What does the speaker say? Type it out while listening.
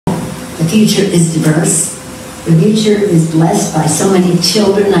The future is diverse. The future is blessed by so many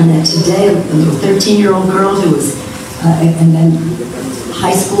children. I met today a little 13-year-old girl who was, and then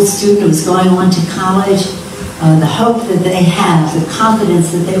high school student who was going on to college. The hope that they have, the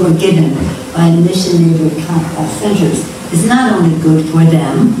confidence that they were given by mission neighborhood centers is not only good for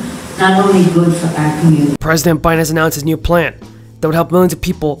them, not only good for our community. President Biden has announced his new plan that would help millions of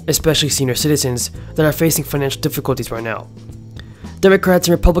people, especially senior citizens, that are facing financial difficulties right now. Democrats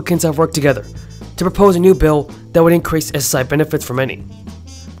and Republicans have worked together to propose a new bill that would increase SSI benefits for many.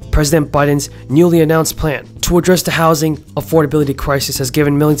 President Biden's newly announced plan to address the housing affordability crisis has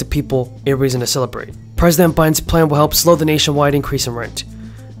given millions of people a reason to celebrate. President Biden's plan will help slow the nationwide increase in rent.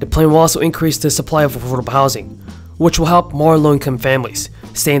 The plan will also increase the supply of affordable housing, which will help more low-income families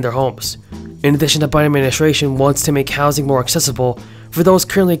stay in their homes. In addition, the Biden administration wants to make housing more accessible for those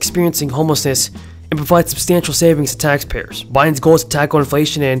currently experiencing homelessness and provide substantial savings to taxpayers. Biden's goal is to tackle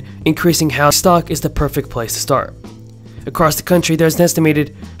inflation, and increasing housing stock is the perfect place to start. Across the country, there's an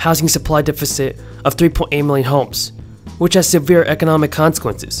estimated housing supply deficit of 3.8 million homes, which has severe economic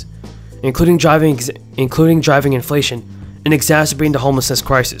consequences, including driving inflation and exacerbating the homelessness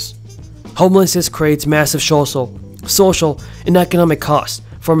crisis. Homelessness creates massive social, and economic costs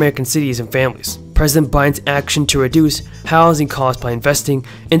for American cities and families. President Biden's action to reduce housing costs by investing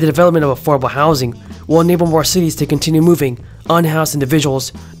in the development of affordable housing will enable more cities to continue moving unhoused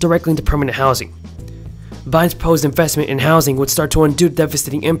individuals directly into permanent housing. Biden's proposed investment in housing would start to undo the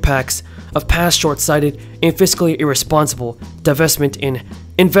devastating impacts of past short-sighted and fiscally irresponsible investments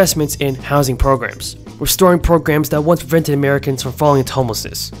in housing programs, restoring programs that once prevented Americans from falling into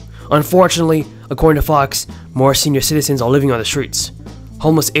homelessness. Unfortunately, according to Fox, more senior citizens are living on the streets.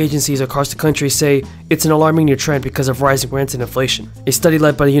 Homeless agencies across the country say it's an alarming new trend because of rising rents and inflation. A study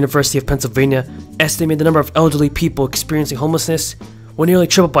led by the University of Pennsylvania estimated the number of elderly people experiencing homelessness will nearly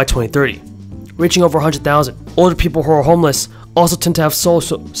triple by 2030, reaching over 100,000. Older people who are homeless also tend to have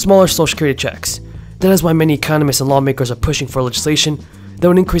smaller Social Security checks. That is why many economists and lawmakers are pushing for legislation that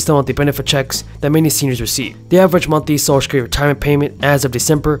would increase the monthly benefit checks that many seniors receive. The average monthly Social Security retirement payment as of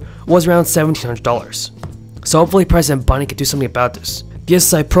December was around $1,700. So hopefully President Biden can do something about this. The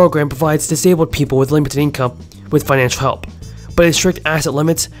SSI program provides disabled people with limited income with financial help, but its strict asset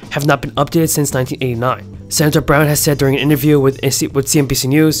limits have not been updated since 1989. Senator Brown has said during an interview with CNBC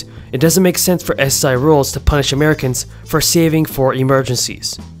News, it doesn't make sense for SSI rules to punish Americans for saving for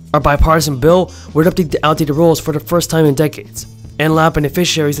emergencies. Our bipartisan bill would update the outdated rules for the first time in decades and allow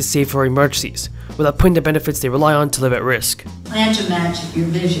beneficiaries to save for emergencies without putting the benefits they rely on to live at risk. Plan to match your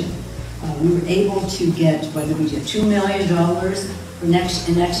vision. We were able to get, whether we did $2 million for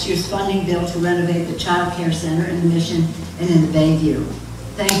next year's funding bill to renovate the Child Care Center in the Mission and in the Bayview.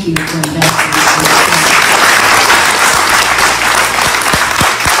 Thank you for investing.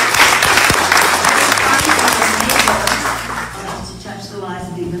 To touch the lives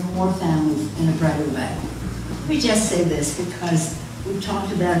of even more families in a brighter way. Let me just say this, because we've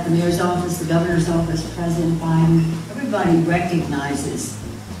talked about the mayor's office, the governor's office, President Biden. Everybody recognizes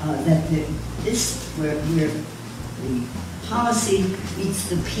that where the policy meets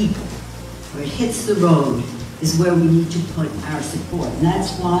the people, where it hits the road, is where we need to put our support. And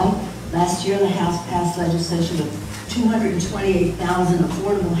that's why last year the House passed legislation of 228,000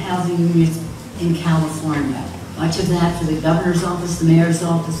 affordable housing units in California. Much of that for the governor's office, the mayor's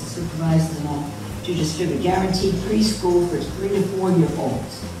office, the supervisors, and all, to distribute guaranteed preschool for 3 to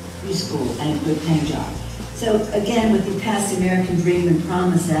 4-year-olds, preschool and a good paying job. So again, with the passed American Dream and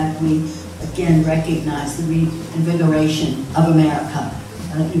Promise Act, we again recognize the reinvigoration of America.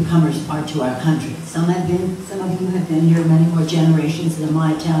 Newcomers are to our country. Some of you have been here many more generations than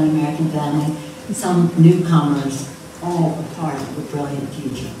my Italian-American family, and some newcomers, all a part of a brilliant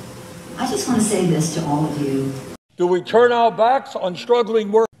future. I just want to say this to all of you. Do we turn our backs on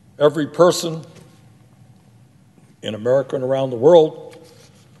struggling workers? Every person in America and around the world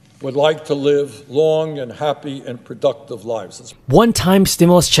would like to live long and happy and productive lives. One-time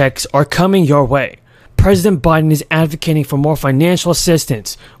stimulus checks are coming your way. President Biden is advocating for more financial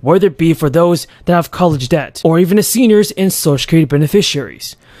assistance, whether it be for those that have college debt or even the seniors and Social Security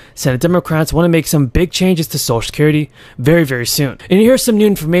beneficiaries. Senate Democrats want to make some big changes to Social Security very, very soon. And here's some new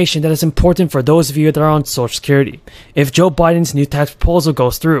information that is important for those of you that are on Social Security. If Joe Biden's new tax proposal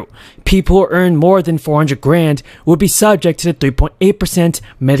goes through, people who earn more than $400 grand will be subject to the 3.8%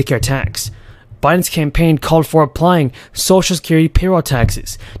 Medicare tax. Biden's campaign called for applying Social Security payroll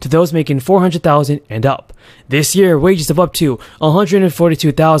taxes to those making $400,000 and up. This year, wages of up to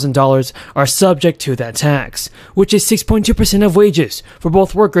 $142,000 are subject to that tax, which is 6.2% of wages for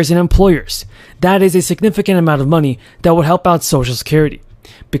both workers and employers. That is a significant amount of money that would help out Social Security.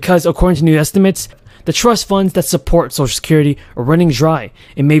 because according to new estimates, the trust funds that support Social Security are running dry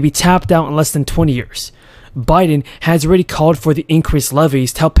and may be tapped out in less than 20 years. Biden has already called for the increased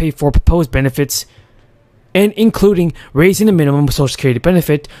levies to help pay for proposed benefits, and including raising the minimum Social Security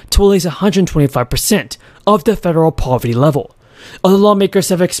benefit to at least 125% of the federal poverty level. Other lawmakers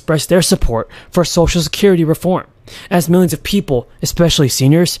have expressed their support for Social Security reform, as millions of people, especially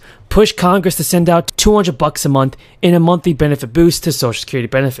seniors, push Congress to send out $200 a month in a monthly benefit boost to Social Security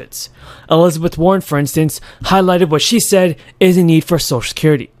benefits. Elizabeth Warren, for instance, highlighted what she said is a need for Social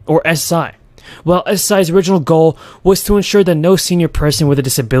Security, or SSI. While SSI's original goal was to ensure that no senior person with a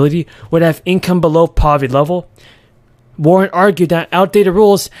disability would have income below poverty level, Warren argued that outdated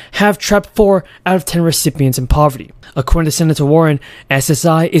rules have trapped 4 out of 10 recipients in poverty. According to Senator Warren,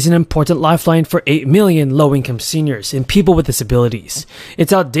 SSI is an important lifeline for 8 million low-income seniors and people with disabilities.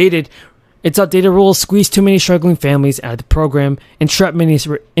 Its outdated rules squeeze too many struggling families out of the program and trap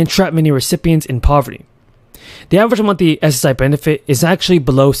many recipients in poverty. The average monthly SSI benefit is actually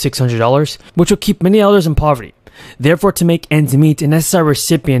below $600, which will keep many elders in poverty. Therefore, to make ends meet, an SSI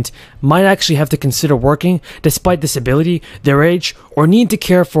recipient might actually have to consider working despite disability, their age, or need to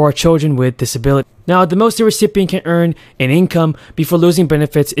care for children with disability. Now, the most a recipient can earn in income before losing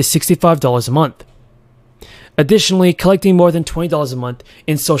benefits is $65 a month. Additionally, collecting more than $20 a month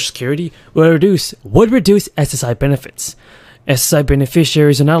in Social Security would reduce SSI benefits. SSI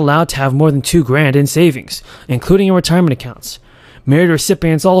beneficiaries are not allowed to have more than $2,000 in savings, including in retirement accounts. Married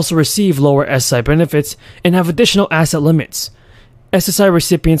recipients also receive lower SSI benefits and have additional asset limits. SSI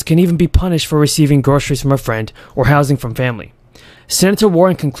recipients can even be punished for receiving groceries from a friend or housing from family. Senator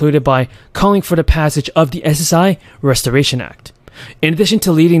Warren concluded by calling for the passage of the SSI Restoration Act. In addition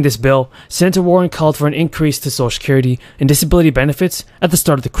to leading this bill, Senator Warren called for an increase to Social Security and disability benefits at the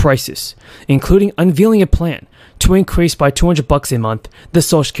start of the crisis, including unveiling a plan to increase by $200 a month the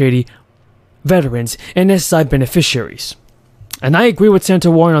Social Security, veterans, and SSI beneficiaries. And I agree with Senator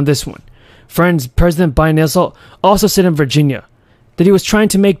Warren on this one. Friends, President Biden also said in Virginia that he was trying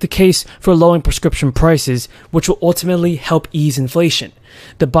to make the case for lowering prescription prices, which will ultimately help ease inflation.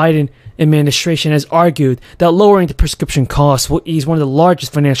 The Biden administration has argued that lowering the prescription costs will ease one of the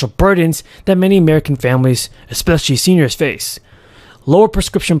largest financial burdens that many American families, especially seniors, face. Lower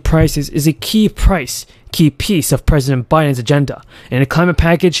prescription prices is a key piece of President Biden's agenda and a climate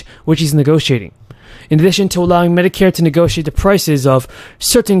package which he's negotiating. In addition to allowing Medicare to negotiate the prices of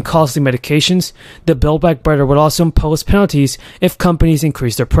certain costly medications, the Build Back Better would also impose penalties if companies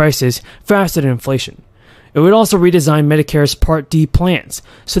increase their prices faster than inflation. It would also redesign Medicare's Part D plans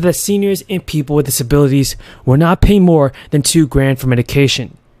so that seniors and people with disabilities will not pay more than $2,000 for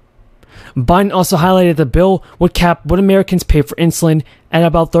medication. Biden also highlighted the bill would cap what Americans pay for insulin at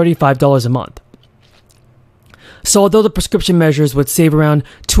about $35 a month. So although the prescription measures would save around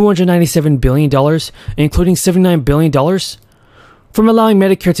 $297 billion, including $79 billion from allowing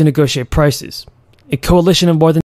Medicare to negotiate prices, a coalition of more than